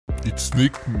It's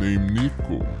nickname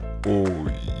Nico. Oh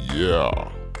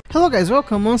yeah. Hello guys,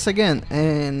 welcome once again,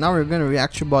 and now we're gonna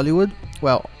react to Bollywood.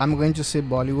 Well, I'm going to say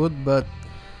Bollywood, but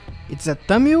it's a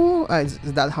Tamil, is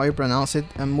that how you pronounce it,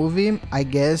 a movie. I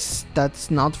guess that's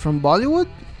not from Bollywood,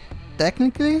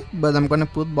 technically, but I'm gonna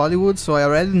put Bollywood, so I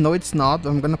already know it's not, but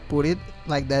I'm gonna put it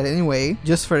like that anyway,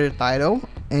 just for the title.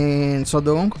 And so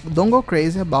don't go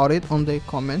crazy about it on the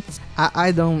comments.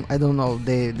 I don't know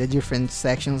the different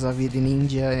sections of it in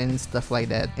India and stuff like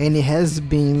that, and it has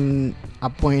been a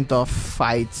point of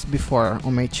fights before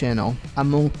on my channel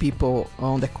among people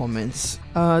on the comments.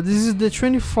 This is the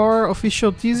 24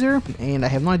 official teaser, and I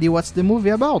have no idea what's the movie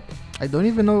about. I don't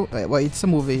even know. Well, it's a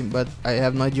movie, but I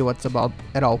have no idea what's about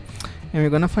at all, and we're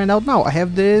gonna find out now. I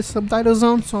have the subtitles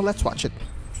on, so let's watch it.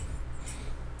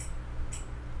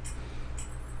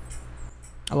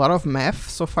 A lot of math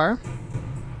so far.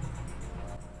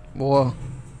 Whoa.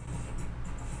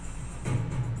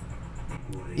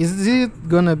 Is it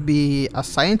gonna be a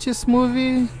scientist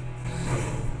movie?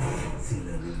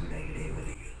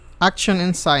 Action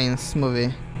and science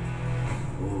movie.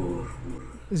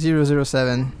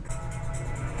 007.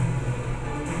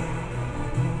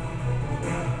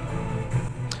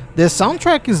 The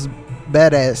soundtrack is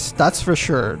badass, that's for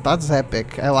sure. That's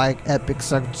epic. I like epic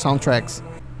soundtracks.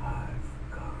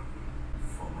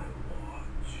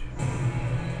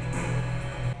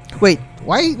 Wait,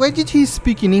 why did he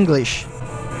speak in English?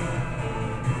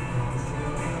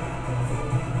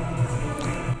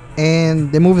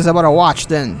 And the movie's about a watch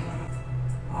then.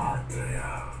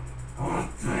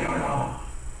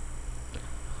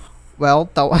 Well,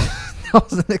 that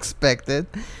wasn't expected.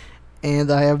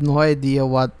 And I have no idea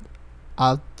what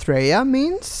Atreya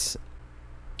means.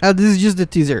 This is just the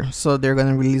teaser, so they're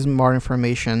gonna release more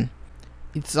information.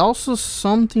 It's also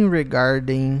something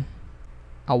regarding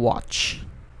a watch.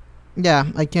 Yeah,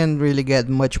 I can't really get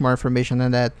much more information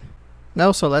than that.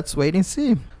 No, so let's wait and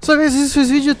see. So guys, this is this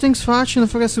video. Thanks for watching. Don't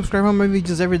forget to subscribe on my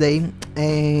videos every day.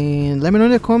 And let me know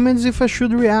in the comments if I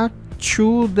should react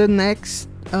to the next,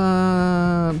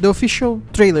 the official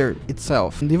trailer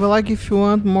itself. Leave a like if you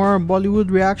want more Bollywood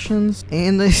reactions.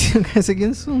 And I see you guys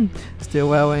again soon. Stay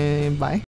well and bye.